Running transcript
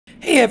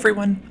Hey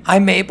everyone,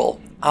 I'm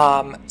Mabel.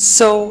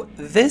 So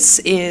this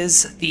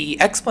is the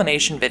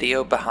explanation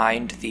video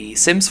behind the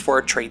Sims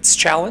 4 Traits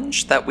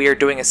Challenge that we are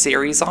doing a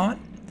series on.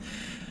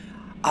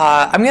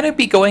 I'm going to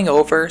be going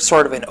over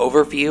sort of an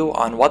overview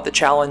on what the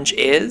challenge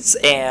is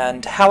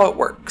and how it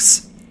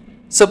works.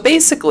 So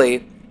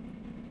basically,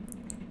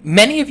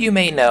 many of you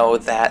may know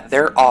that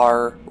there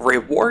are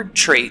reward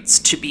traits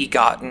to be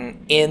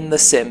gotten in The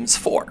Sims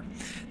 4.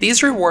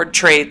 These reward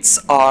traits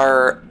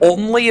are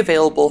only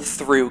available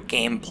through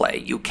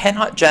gameplay. You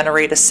cannot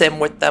generate a sim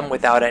with them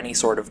without any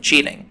sort of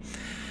cheating.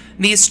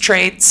 These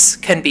traits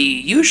can be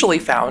usually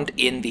found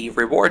in the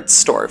rewards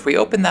store. If we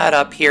open that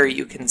up here,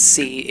 you can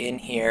see in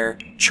here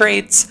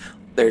traits.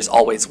 There's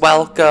always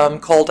welcome,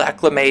 cold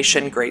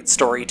acclamation, great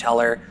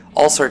storyteller,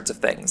 all sorts of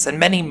things. And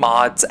many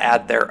mods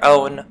add their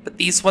own, but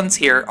these ones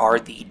here are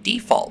the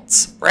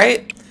defaults,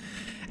 right?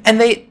 And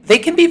they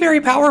can be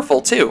very powerful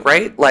too,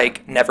 right?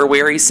 Like, never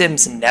weary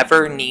Sims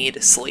never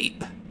need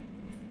sleep.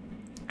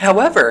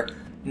 However,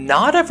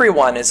 not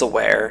everyone is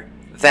aware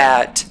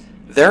that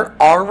there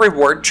are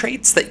reward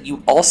traits that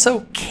you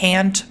also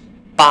can't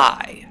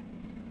buy.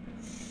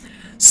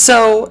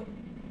 So,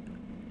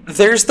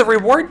 there's the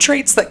reward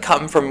traits that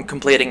come from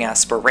completing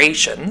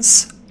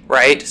aspirations,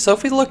 right? So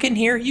if we look in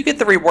here, you get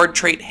the reward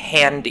trait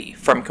Handy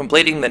from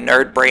completing the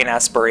Nerd Brain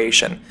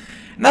aspiration.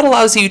 And that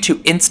allows you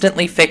to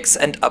instantly fix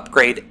and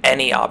upgrade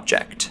any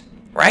object,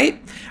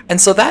 right?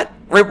 And so that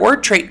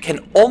reward trait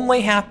can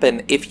only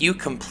happen if you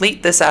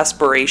complete this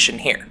aspiration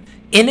here.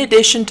 In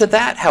addition to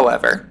that,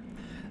 however,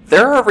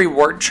 there are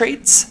reward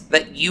traits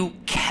that you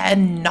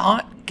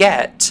cannot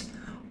get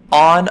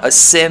on a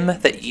sim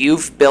that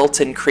you've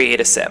built in Create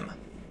a Sim.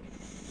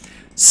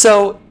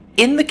 So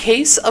in the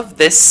case of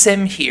this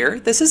sim here,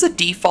 this is a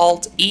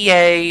default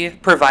EA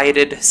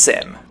provided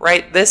sim,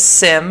 right? This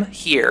sim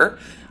here,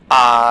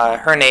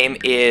 her name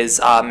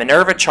is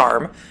Minerva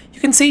Charm.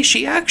 You can see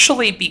she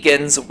actually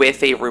begins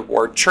with a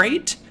reward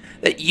trait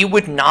that you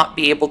would not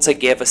be able to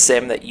give a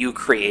sim that you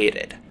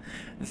created.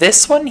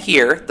 This one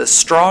here, the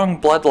Strong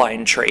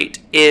Bloodline trait,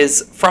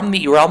 is from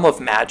the Realm of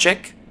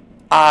Magic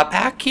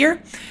pack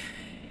here.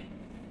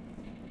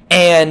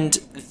 And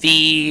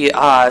the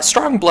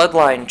Strong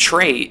Bloodline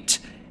trait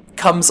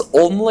comes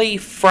only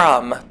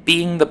from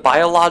being the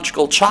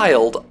biological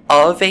child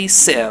of a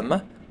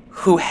sim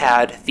who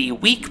had the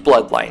Weak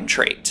Bloodline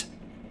trait.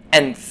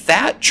 And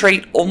that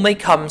trait only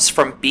comes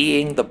from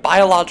being the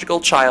biological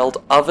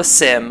child of a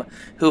sim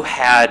who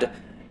had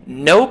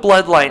no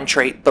bloodline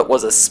trait but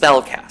was a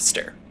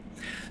spellcaster.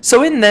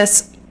 So in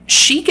this,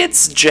 she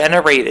gets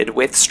generated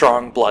with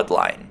Strong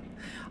Bloodline,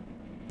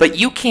 but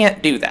you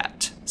can't do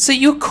that. So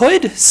you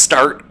could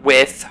start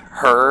with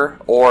her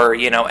or,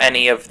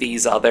 any of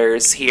these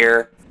others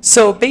here.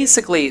 So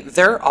basically,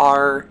 there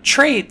are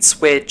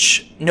traits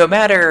which, no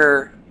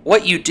matter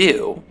what you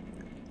do,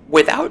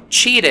 without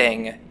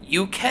cheating,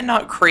 you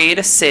cannot create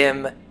a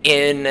sim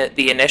in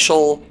the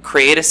initial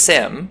Create a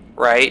Sim,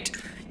 right?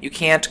 You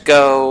can't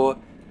go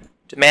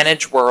to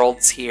Manage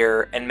Worlds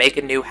here and make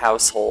a new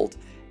household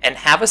and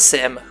have a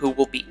sim who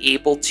will be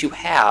able to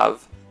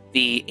have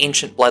the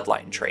Ancient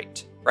Bloodline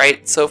trait,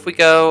 right? So if we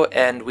go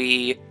and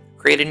we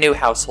create a new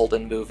household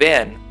and move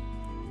in,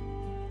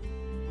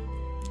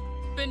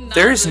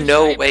 there's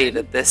no way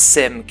that this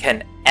sim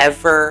can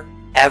ever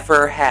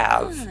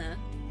have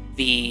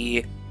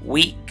the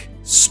weak,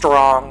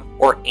 strong,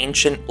 or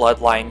ancient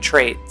bloodline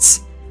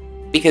traits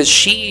because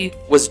she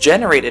was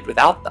generated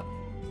without them.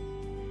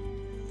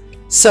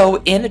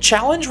 So in a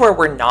challenge where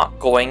we're not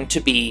going to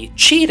be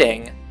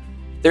cheating,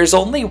 there's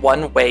only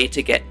one way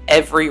to get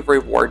every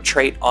reward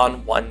trait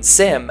on one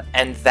sim,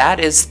 and that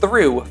is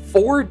through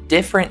 4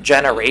 different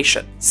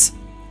generations.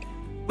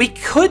 We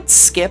could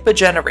skip a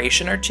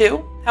generation or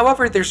two,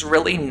 however, there's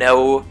really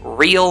no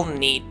real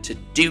need to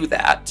do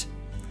that,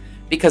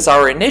 because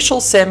our initial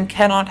sim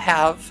cannot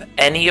have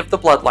any of the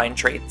bloodline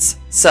traits,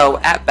 so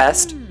at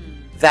best,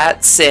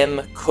 that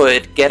sim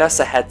could get us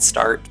a head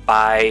start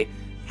by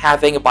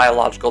having a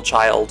biological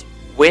child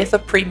with a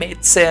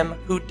pre-made sim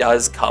who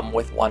does come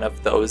with one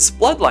of those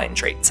bloodline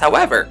traits.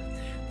 However,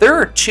 there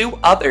are 2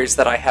 others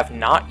that I have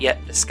not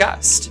yet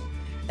discussed,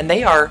 and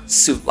they are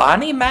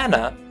Sulani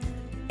Mana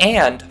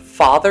and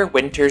Father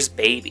Winter's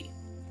Baby.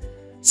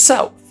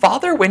 So,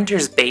 Father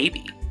Winter's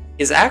Baby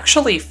is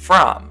actually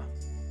from,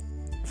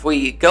 if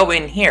we go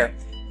in here,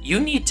 you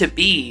need to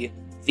be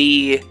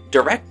the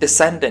direct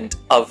descendant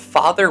of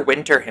Father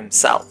Winter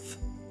himself.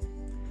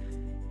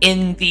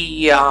 In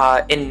the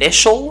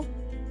initial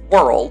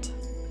world,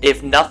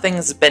 if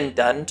nothing's been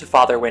done to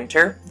Father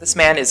Winter, this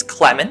man is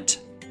Clement,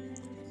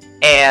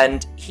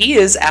 and he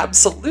is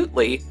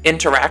absolutely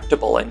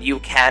interactable, and you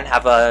can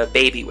have a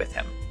baby with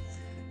him.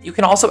 You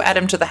can also add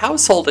him to the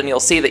household, and you'll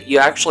see that you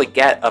actually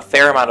get a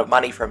fair amount of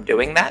money from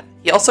doing that.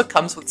 He also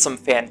comes with some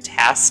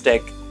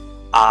fantastic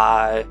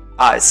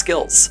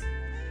skills.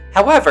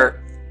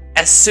 However,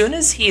 as soon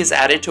as he is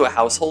added to a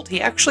household,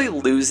 he actually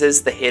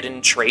loses the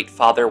hidden trait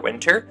Father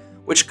Winter,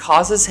 which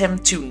causes him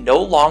to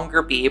no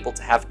longer be able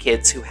to have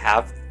kids who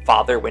have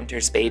Father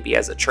Winter's Baby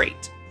as a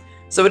trait.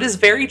 So it is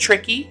very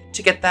tricky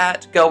to get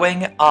that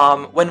going.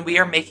 When we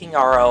are making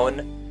our own,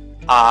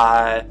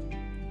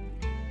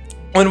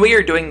 when we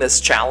are doing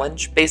this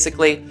challenge,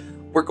 basically,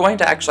 we're going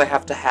to actually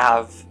have to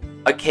have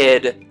a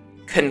kid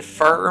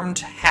confirmed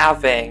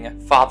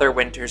having Father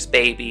Winter's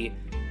baby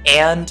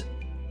and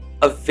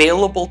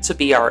available to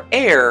be our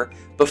heir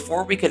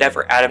before we could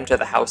ever add him to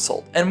the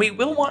household. And we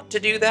will want to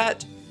do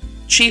that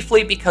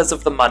chiefly because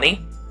of the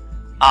money,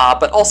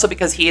 but also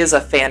because he is a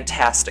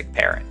fantastic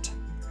parent.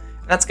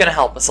 And that's going to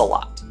help us a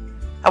lot.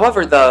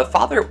 However, the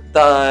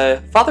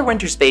Father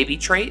Winter's baby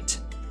trait,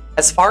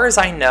 as far as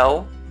I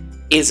know,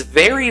 is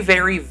very,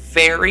 very,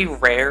 very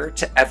rare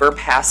to ever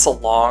pass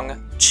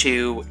along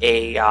to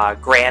a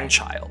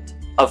grandchild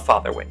of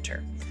Father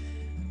Winter.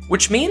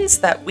 Which means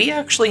that we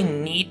actually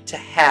need to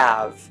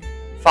have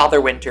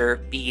Father Winter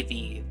be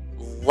the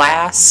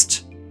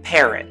last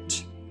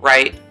parent,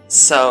 right?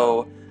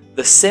 So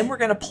the sim we're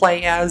going to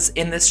play as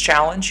in this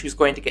challenge, who's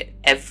going to get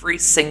every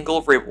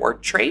single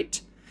reward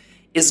trait,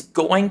 is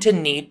going to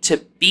need to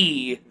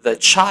be the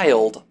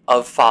child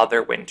of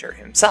Father Winter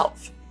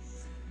himself.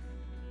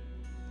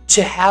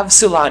 To have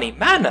Sulani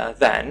Mana,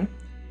 then,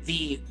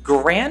 the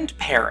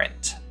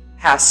grandparent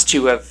has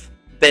to have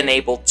been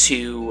able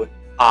to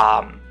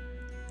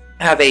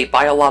have a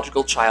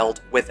biological child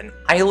with an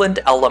island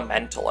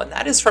elemental, and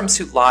that is from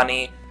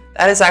Sulani.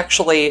 That is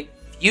actually,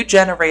 if you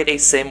generate a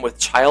sim with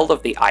Child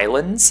of the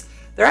Islands,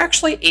 they're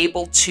actually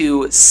able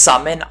to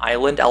summon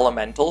island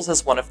elementals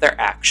as one of their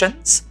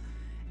actions.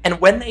 And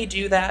when they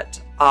do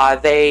that,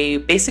 they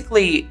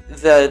basically,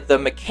 the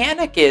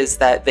mechanic is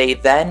that they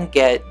then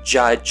get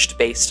judged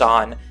based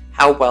on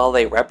how well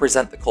they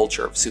represent the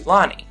culture of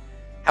Sulani.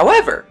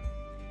 However,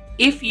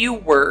 if you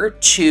were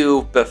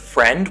to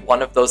befriend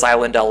one of those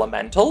island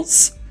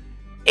elementals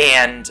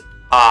and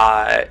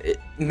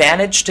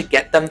manage to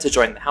get them to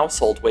join the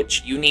household,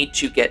 which you need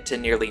to get to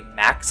nearly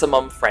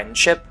maximum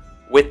friendship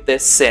with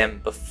this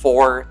sim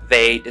before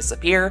they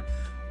disappear,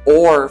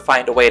 or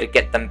find a way to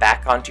get them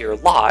back onto your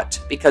lot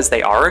because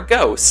they are a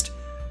ghost,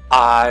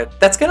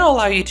 that's going to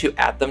allow you to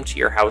add them to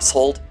your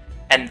household,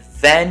 and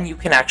then you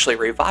can actually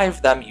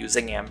revive them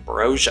using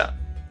Ambrosia.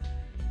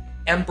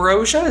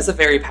 Ambrosia is a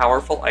very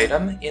powerful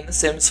item in The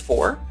Sims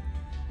 4,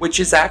 which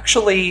is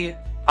actually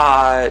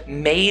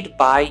made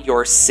by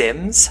your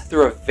Sims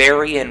through a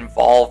very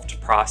involved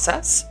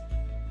process.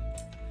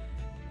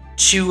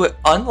 To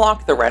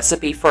unlock the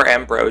recipe for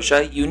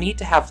Ambrosia, you need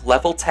to have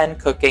level 10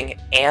 cooking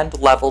and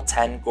level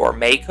 10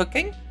 gourmet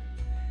cooking.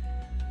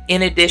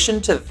 In addition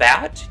to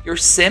that, your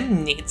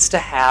sim needs to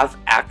have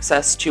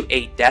access to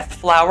a death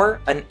flower,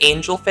 an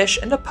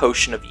angelfish, and a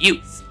potion of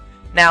youth.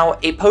 Now,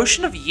 a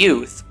potion of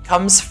youth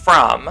comes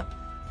from,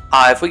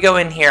 if we go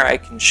in here, I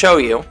can show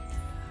you,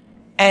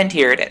 and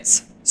here it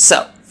is.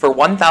 So, for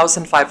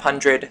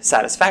 1,500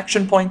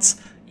 satisfaction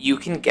points, you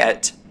can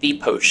get the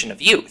potion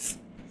of youth.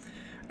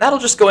 That'll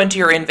just go into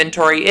your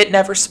inventory. It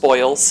never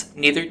spoils,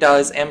 neither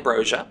does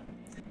Ambrosia.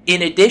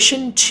 In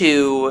addition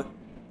to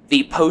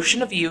the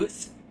potion of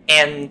youth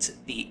and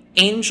the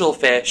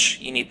angelfish,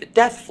 you need the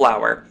death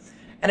flower.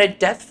 And a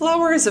death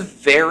flower is a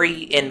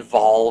very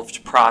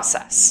involved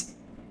process.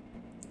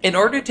 In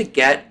order to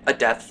get a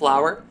death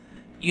flower,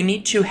 you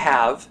need to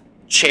have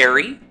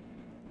cherry,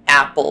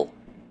 apple,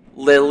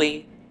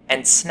 lily,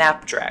 and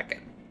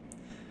snapdragon.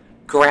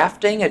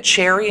 Grafting a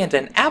cherry and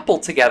an apple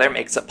together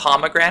makes a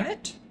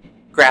pomegranate.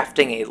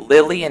 Grafting a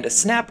lily and a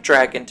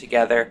snapdragon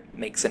together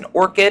makes an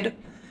orchid.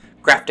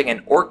 Grafting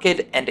an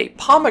orchid and a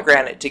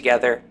pomegranate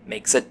together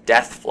makes a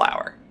death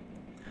flower.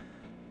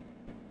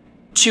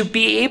 To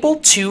be able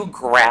to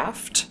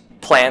graft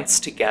plants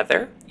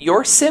together,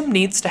 your sim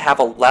needs to have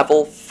a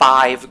level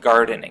 5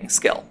 gardening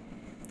skill.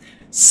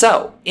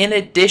 So, in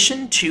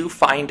addition to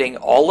finding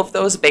all of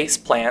those base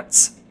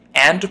plants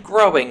and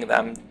growing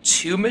them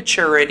to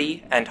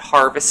maturity and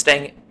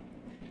harvesting,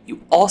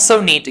 you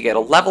also need to get a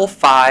level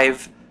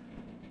 5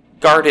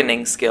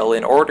 gardening skill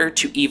in order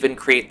to even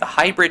create the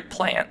hybrid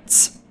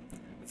plants,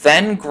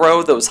 then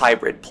grow those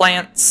hybrid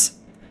plants,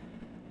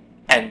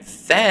 and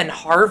then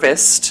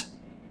harvest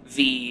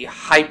the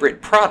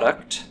hybrid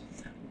product,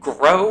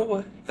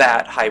 grow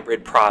that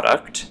hybrid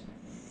product,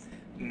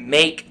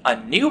 make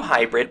a new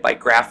hybrid by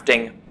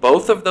grafting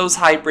both of those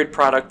hybrid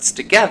products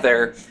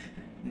together.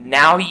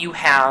 Now you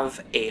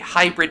have a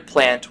hybrid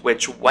plant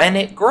which, when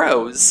it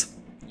grows,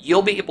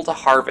 you'll be able to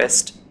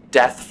harvest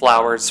death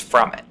flowers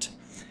from it.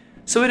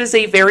 So it is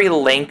a very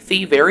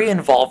lengthy, very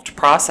involved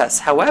process.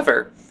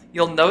 However,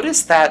 you'll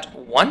notice that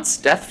once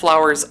death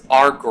flowers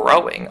are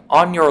growing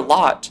on your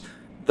lot,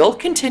 they'll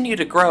continue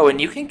to grow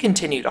and you can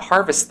continue to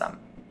harvest them.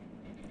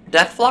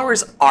 Death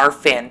flowers are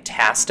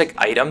fantastic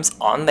items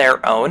on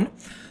their own.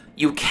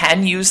 You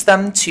can use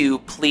them to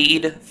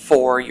plead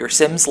for your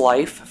sim's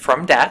life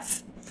from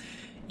death.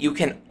 You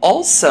can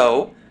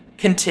also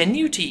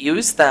continue to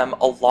use them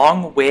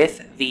along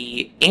with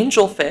the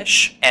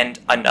angelfish and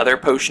another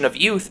potion of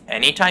youth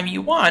anytime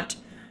you want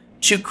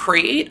to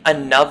create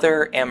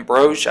another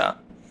Ambrosia.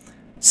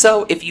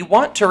 So if you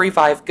want to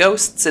revive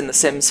ghosts in The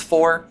Sims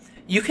 4,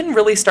 you can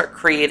really start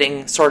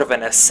creating sort of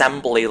an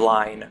assembly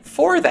line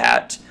for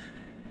that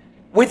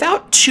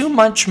without too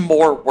much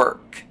more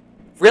work.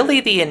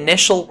 Really, the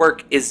initial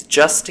work is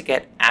just to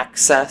get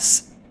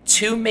access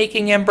to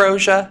making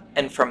Ambrosia,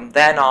 and from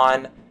then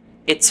on,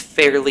 it's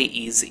fairly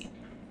easy.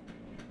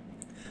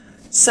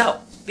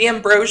 So, the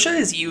Ambrosia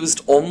is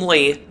used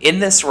only in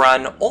this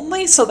run,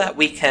 only so that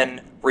we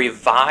can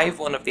revive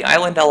one of the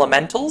island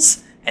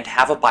elementals and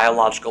have a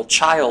biological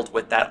child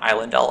with that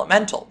island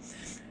elemental.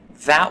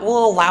 That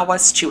will allow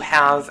us to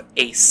have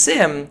a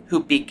sim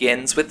who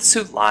begins with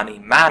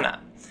Sulani Mana.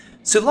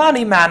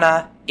 Sulani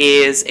Mana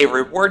is a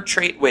reward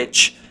trait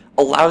which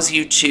allows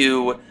you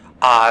to,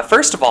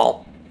 first of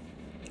all,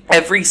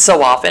 every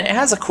so often, it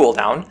has a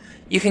cooldown,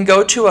 you can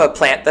go to a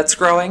plant that's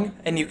growing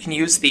and you can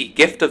use the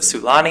Gift of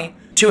Sulani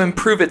to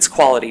improve its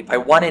quality by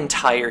 1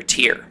 entire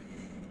tier,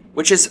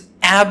 which is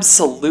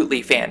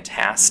absolutely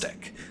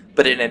fantastic.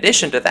 But in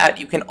addition to that,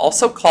 you can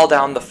also call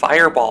down the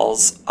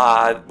fireballs,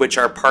 which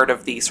are part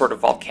of the sort of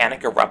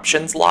volcanic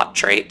eruptions lot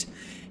trait.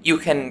 You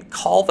can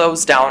call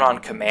those down on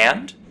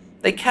command.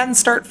 They can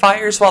start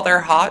fires while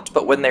they're hot,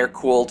 but when they're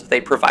cooled,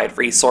 they provide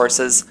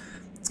resources.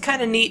 It's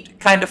kind of neat,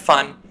 kind of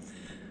fun.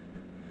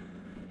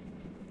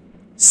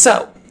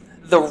 So,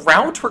 the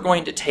route we're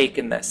going to take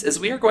in this is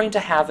we are going to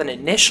have an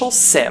initial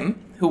sim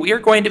who we are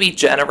going to be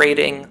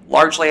generating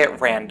largely at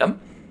random.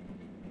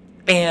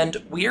 And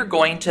we are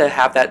going to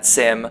have that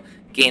sim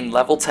gain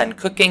level 10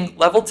 cooking,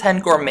 level 10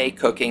 gourmet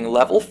cooking,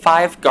 level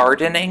 5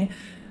 gardening,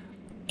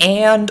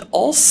 and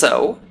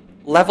also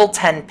level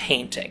 10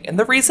 painting. And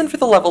the reason for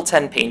the level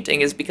 10 painting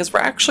is because we're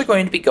actually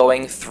going to be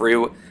going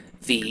through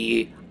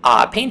the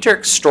Painter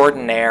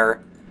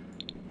Extraordinaire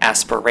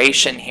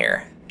aspiration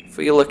here. If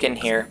we look in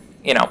here,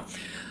 you know,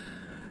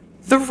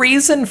 the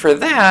reason for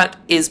that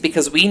is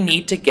because we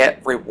need to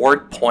get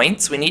reward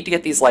points. We need to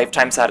get these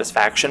lifetime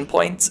satisfaction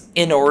points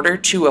in order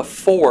to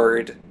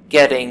afford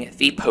getting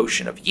the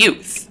Potion of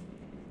Youth.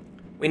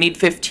 We need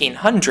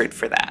 1,500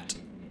 for that.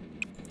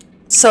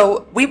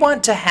 So we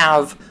want to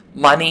have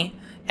money,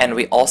 and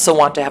we also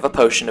want to have a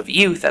Potion of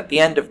Youth at the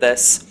end of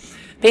this.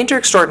 Painter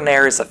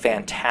Extraordinaire is a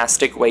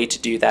fantastic way to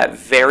do that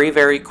very,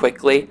 very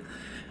quickly.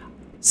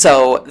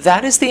 So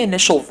that is the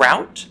initial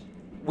route.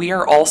 We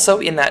are also,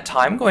 in that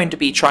time, going to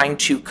be trying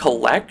to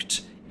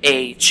collect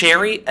a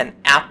cherry, an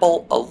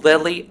apple, a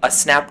lily, a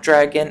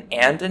snapdragon,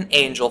 and an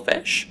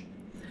angelfish.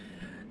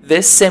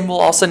 This sim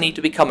will also need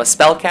to become a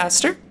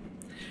spellcaster.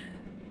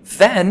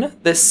 Then,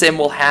 this sim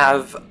will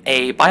have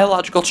a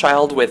biological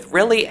child with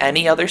really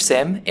any other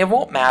sim. It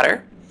won't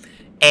matter.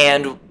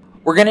 And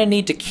we're going to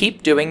need to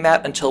keep doing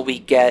that until we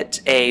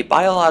get a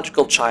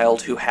biological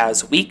child who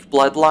has Weak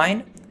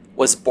Bloodline,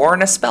 was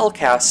born a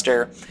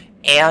spellcaster,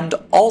 and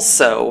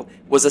also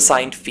was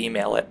assigned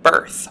female at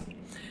birth.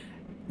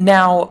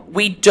 Now,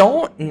 we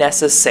don't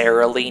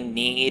necessarily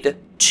need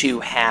to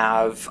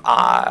have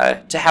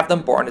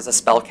them born as a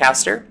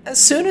spellcaster.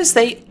 As soon as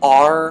they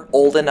are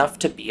old enough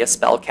to be a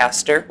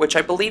spellcaster, which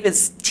I believe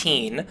is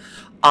teen,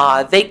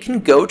 they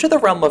can go to the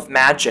realm of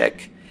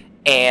magic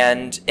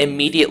and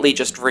immediately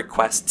just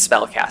request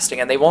spellcasting,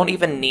 and they won't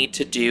even need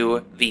to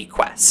do the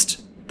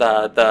quest,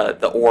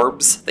 the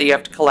orbs that you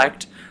have to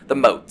collect, the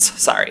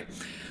motes, sorry.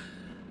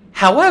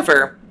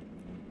 However,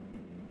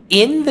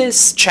 in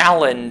this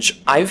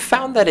challenge, I've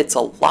found that it's a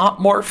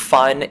lot more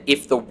fun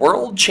if the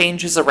world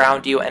changes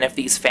around you and if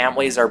these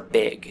families are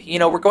big. You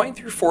know, we're going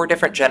through 4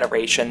 different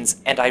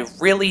generations, and I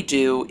really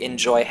do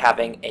enjoy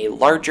having a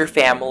larger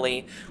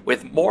family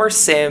with more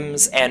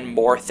sims and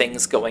more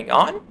things going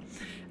on.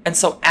 And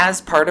so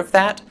as part of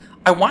that,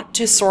 I want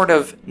to sort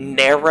of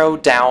narrow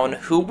down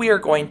who we are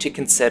going to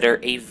consider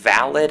a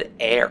valid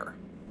heir.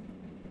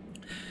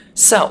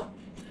 So,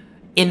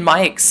 in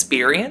my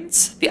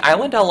experience, the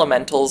island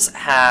elementals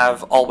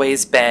have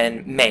always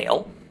been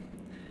male,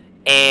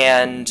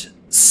 and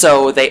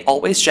so they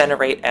always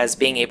generate as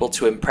being able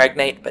to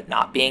impregnate, but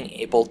not being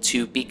able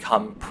to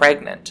become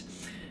pregnant.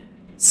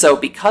 So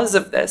because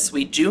of this,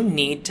 we do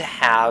need to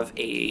have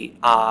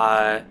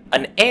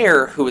an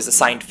heir who is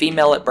assigned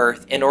female at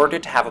birth in order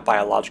to have a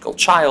biological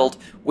child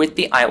with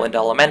the island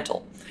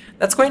elemental.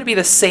 That's going to be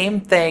the same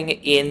thing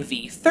in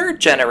the 3rd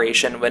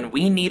generation when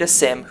we need a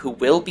sim who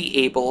will be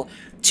able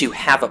to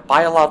have a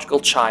biological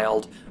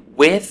child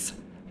with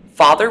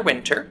Father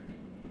Winter,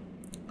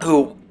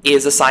 who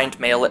is assigned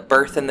male at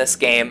birth in this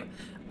game,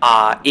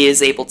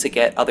 is able to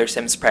get other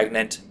sims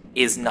pregnant,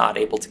 is not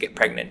able to get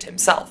pregnant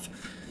himself.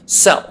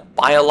 So,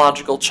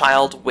 biological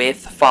child with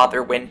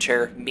Father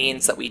Winter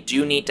means that we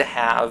do need to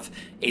have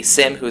a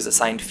sim who is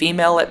assigned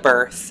female at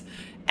birth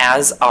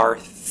as our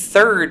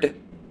 3rd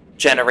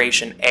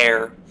generation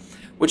heir,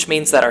 which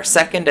means that our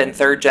 2nd and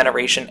 3rd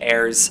generation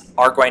heirs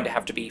are going to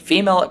have to be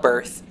female at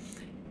birth,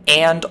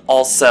 and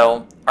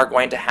also are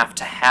going to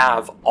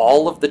have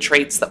all of the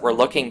traits that we're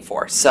looking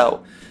for.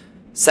 So,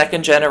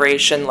 2nd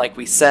generation, like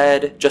we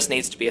said, just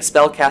needs to be a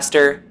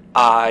spellcaster,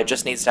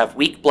 just needs to have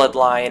Weak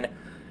Bloodline,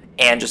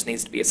 and just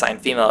needs to be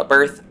assigned female at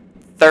birth.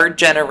 3rd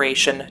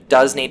generation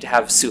does need to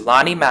have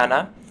Sulani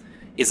Mana,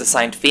 is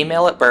assigned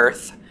female at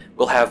birth,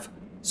 will have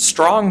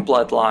strong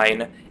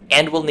bloodline,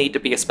 and will need to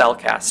be a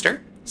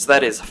spellcaster. So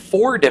that is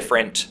 4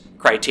 different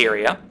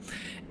criteria.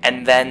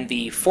 And then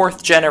the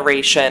 4th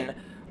generation,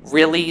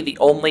 really the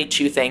only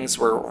 2 things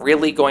we're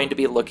really going to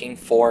be looking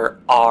for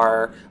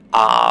are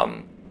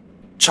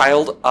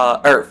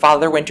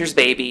Father Winter's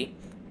baby,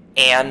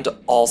 and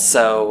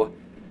also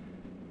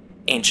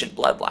Ancient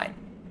Bloodline.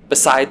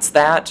 Besides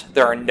that,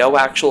 there are no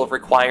actual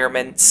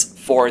requirements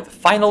for the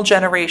final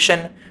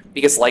generation,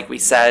 because like we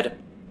said,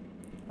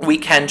 we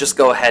can just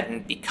go ahead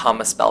and become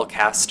a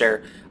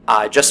spellcaster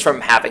just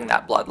from having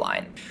that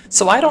bloodline.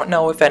 So I don't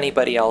know if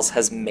anybody else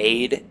has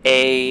made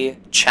a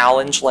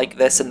challenge like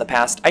this in the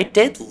past. I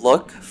did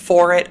look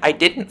for it. I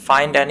didn't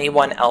find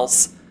anyone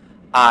else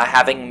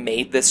having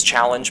made this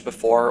challenge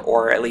before,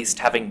 or at least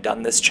having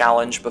done this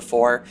challenge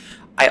before.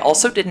 I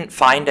also didn't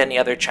find any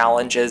other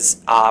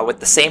challenges with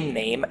the same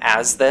name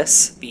as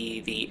this,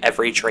 the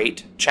Every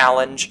Trait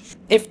challenge.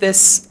 If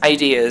this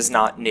idea is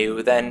not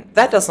new, then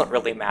that doesn't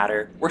really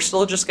matter. We're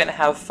still just going to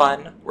have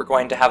fun. We're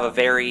going to have a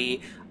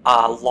very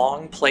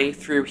long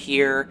playthrough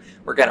here.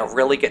 We're going to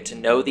really get to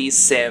know these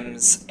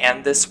Sims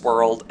and this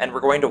world, and we're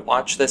going to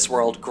watch this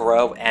world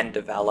grow and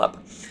develop.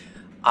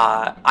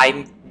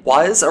 I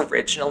was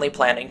originally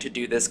planning to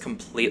do this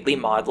completely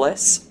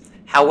modless.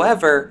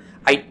 However,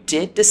 I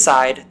did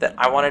decide that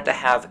I wanted to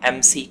have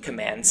MC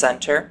Command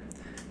Center.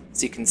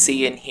 As you can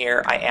see in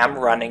here, I am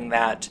running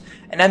that.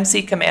 An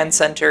MC Command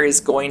Center is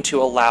going to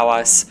allow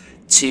us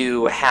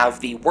to have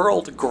the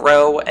world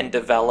grow and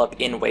develop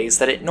in ways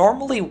that it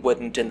normally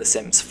wouldn't in The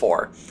Sims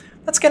 4.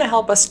 That's going to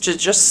help us to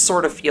just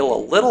sort of feel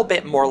a little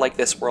bit more like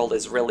this world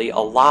is really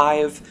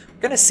alive.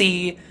 We're going to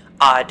see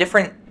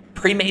different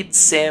pre-made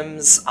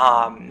Sims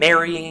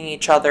marrying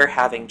each other,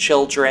 having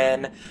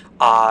children.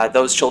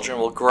 Those children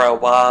will grow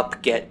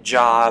up, get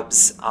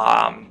jobs,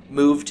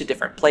 move to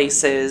different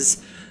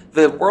places.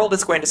 The world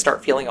is going to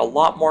start feeling a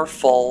lot more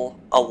full,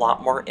 a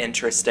lot more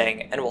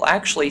interesting, and we'll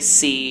actually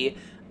see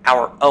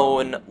our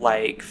own,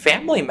 like,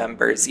 family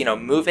members, you know,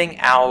 moving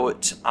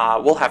out.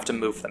 We'll have to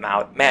move them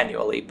out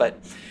manually, but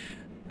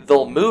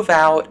they'll move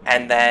out,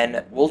 and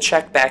then we'll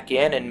check back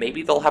in, and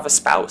maybe they'll have a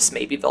spouse,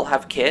 maybe they'll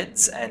have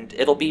kids, and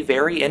it'll be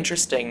very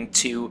interesting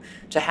to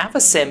have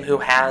a Sim who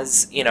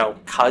has, you know,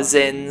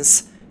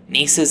 cousins,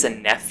 nieces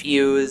and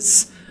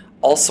nephews,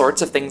 all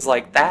sorts of things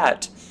like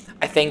that.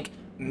 I think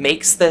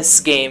makes this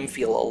game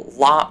feel a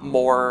lot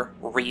more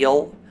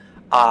real,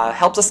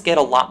 helps us get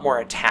a lot more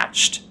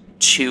attached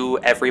to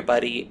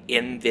everybody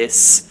in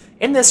this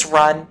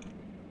run.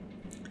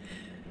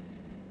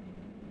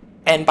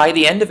 And by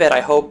the end of it, I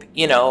hope,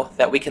 you know,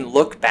 that we can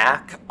look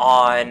back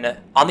on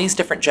these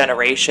different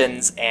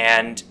generations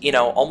and, you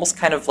know, almost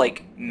kind of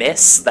like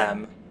miss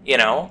them, you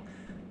know?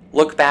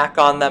 Look back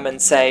on them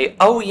and say,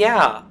 oh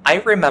yeah, I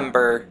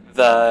remember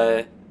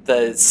the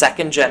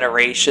 2nd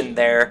generation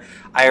there.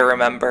 I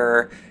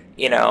remember,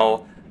 you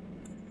know,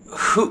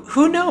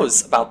 who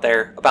knows about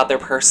their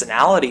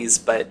personalities,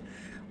 but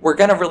we're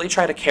going to really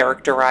try to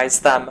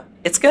characterize them.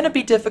 It's going to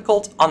be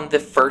difficult on the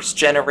 1st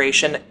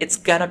generation. It's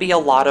going to be a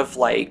lot of,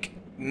 like,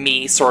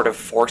 me sort of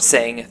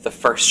forcing the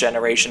 1st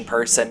generation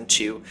person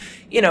to,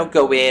 you know,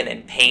 go in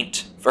and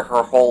paint for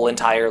her whole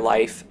entire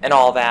life and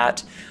all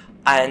that.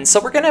 And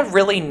so we're going to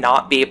really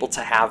not be able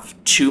to have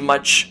too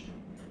much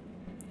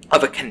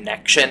of a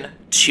connection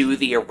to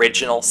the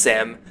original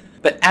Sim.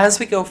 But as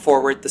we go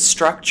forward, the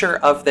structure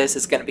of this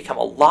is going to become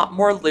a lot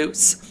more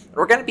loose.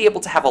 We're going to be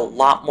able to have a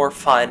lot more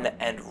fun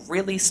and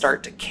really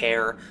start to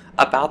care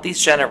about these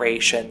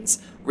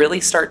generations, really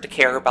start to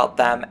care about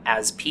them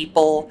as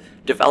people,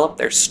 develop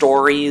their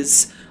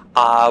stories.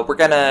 We're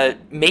going to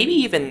maybe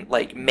even,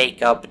 like,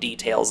 make up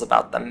details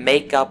about them,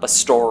 make up a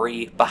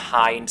story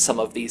behind some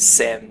of these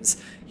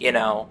Sims, you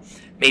know,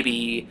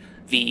 maybe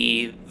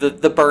the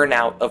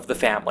burnout of the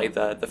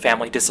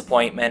family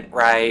disappointment,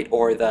 right?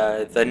 Or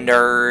the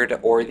nerd,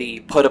 or the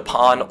put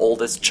upon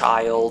oldest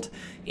child,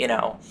 you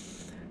know.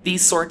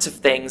 These sorts of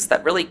things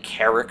that really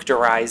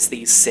characterize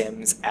these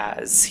Sims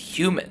as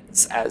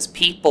humans, as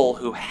people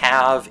who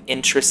have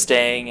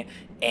interesting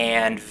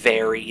and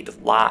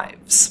varied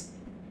lives.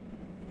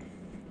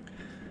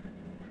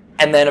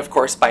 And then, of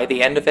course, by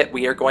the end of it,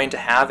 we are going to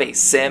have a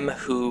Sim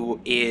who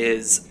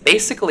is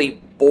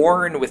basically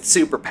born with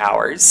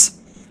superpowers.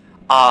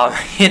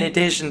 In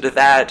addition to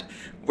that,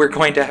 we're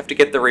going to have to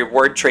get the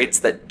reward traits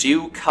that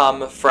do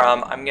come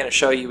from, I'm going to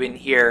show you in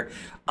here,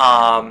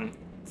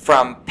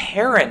 from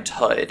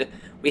parenthood.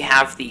 We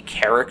have the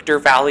character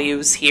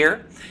values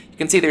here. You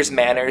can see there's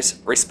manners,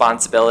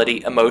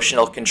 responsibility,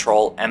 emotional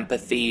control,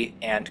 empathy,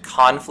 and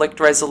conflict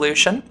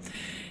resolution.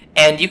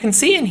 And you can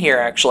see in here,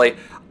 actually,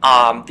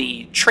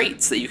 the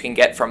traits that you can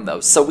get from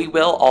those. So we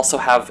will also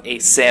have a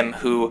Sim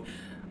who,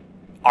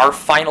 our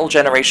final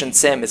generation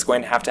Sim is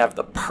going to have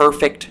the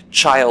perfect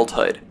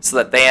childhood so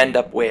that they end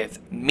up with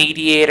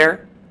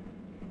mediator,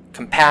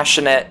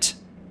 compassionate,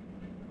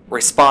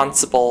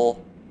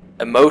 responsible,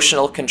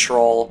 emotional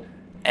control,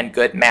 and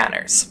good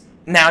manners.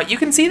 Now, you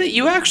can see that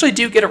you actually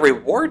do get a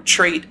reward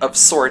trait of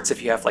sorts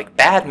if you have, like,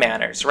 bad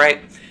manners,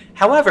 right?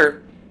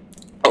 However,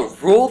 a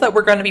rule that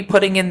we're going to be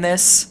putting in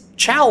this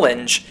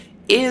challenge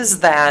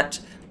is that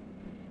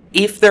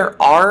if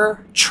there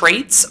are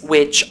traits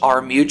which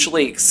are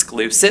mutually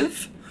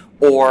exclusive,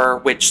 or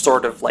which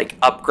sort of like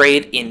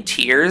upgrade in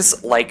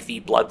tiers like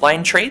the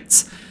bloodline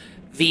traits,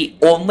 the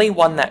only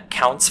one that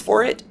counts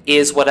for it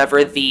is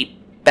whatever the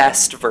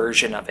best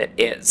version of it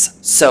is.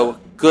 So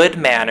good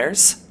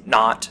manners,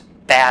 not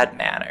bad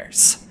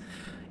manners.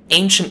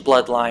 Ancient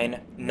bloodline,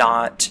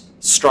 not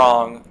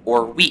strong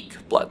or weak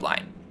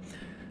bloodline.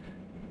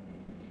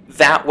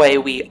 That way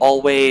we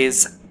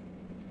always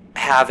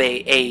have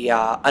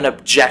an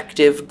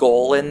objective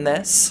goal in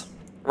this,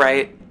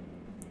 right?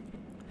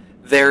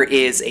 There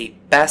is a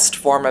best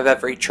form of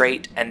every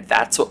trait, and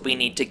that's what we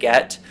need to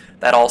get.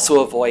 That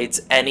also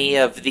avoids any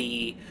of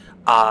the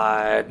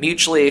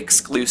mutually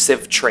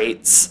exclusive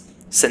traits,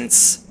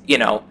 since, you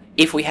know,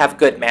 if we have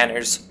good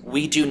manners,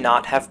 we do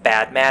not have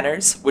bad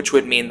manners, which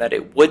would mean that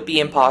it would be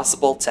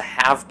impossible to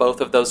have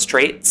both of those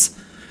traits.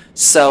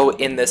 So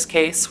in this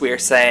case, we are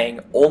saying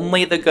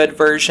only the good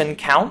version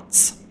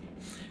counts.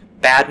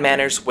 Bad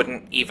manners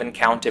wouldn't even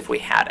count if we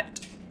had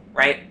it,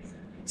 right?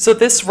 So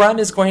this run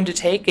is going to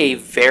take a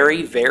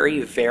very,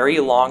 very, very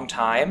long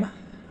time.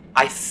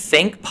 I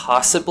think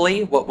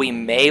possibly what we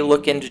may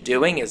look into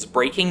doing is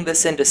breaking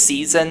this into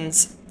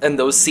seasons, and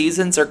those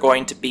seasons are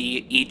going to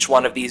be each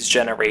one of these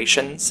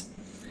generations.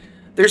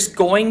 There's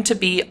going to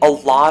be a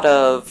lot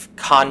of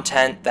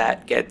content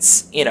that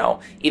gets, you know,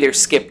 either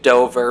skipped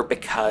over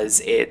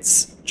because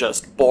it's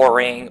just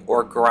boring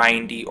or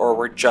grindy or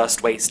we're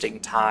just wasting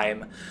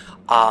time.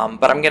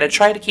 But I'm going to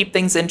try to keep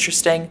things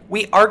interesting.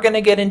 We are going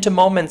to get into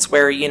moments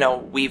where, you know,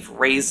 we've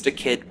raised a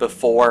kid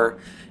before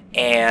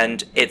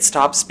and it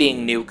stops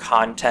being new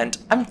content.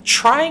 I'm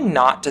trying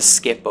not to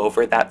skip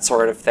over that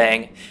sort of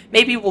thing.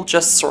 Maybe we'll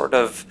just sort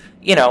of,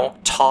 you know,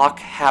 talk,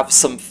 have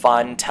some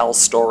fun, tell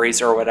stories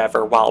or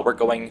whatever while we're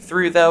going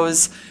through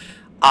those.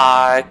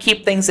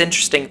 Keep things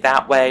interesting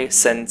that way,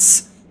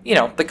 since, you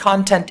know, the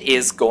content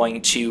is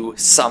going to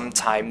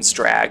sometimes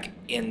drag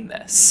in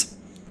this.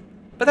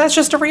 But that's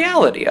just a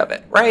reality of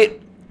it,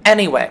 right?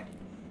 Anyway,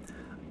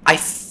 I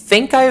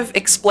think I've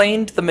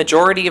explained the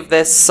majority of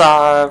this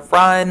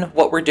run,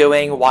 what we're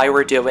doing, why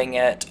we're doing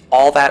it,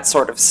 all that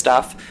sort of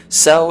stuff.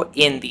 So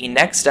in the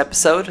next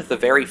episode, the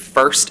very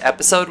first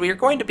episode, we are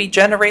going to be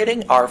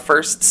generating our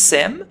first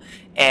sim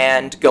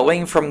and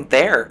going from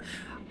there.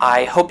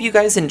 I hope you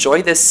guys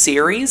enjoy this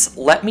series.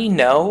 Let me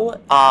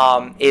know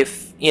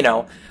if, you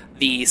know,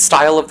 the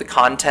style of the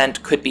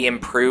content could be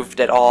improved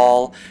at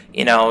all.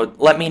 You know,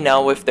 let me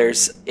know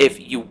if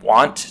you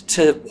want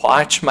to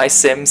watch my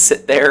sim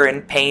sit there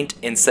and paint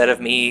instead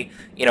of me,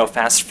 you know,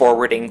 fast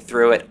forwarding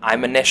through it.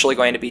 I'm initially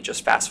going to be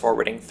just fast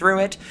forwarding through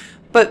it,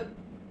 but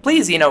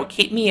please, you know,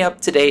 keep me up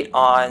to date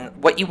on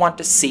what you want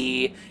to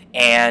see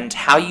and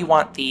how you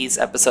want these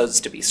episodes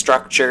to be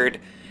structured.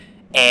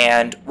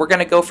 And we're going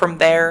to go from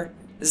there.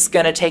 This is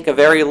going to take a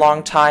very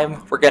long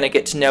time. We're going to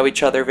get to know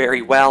each other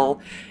very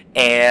well,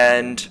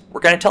 and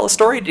we're going to tell a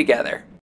story together.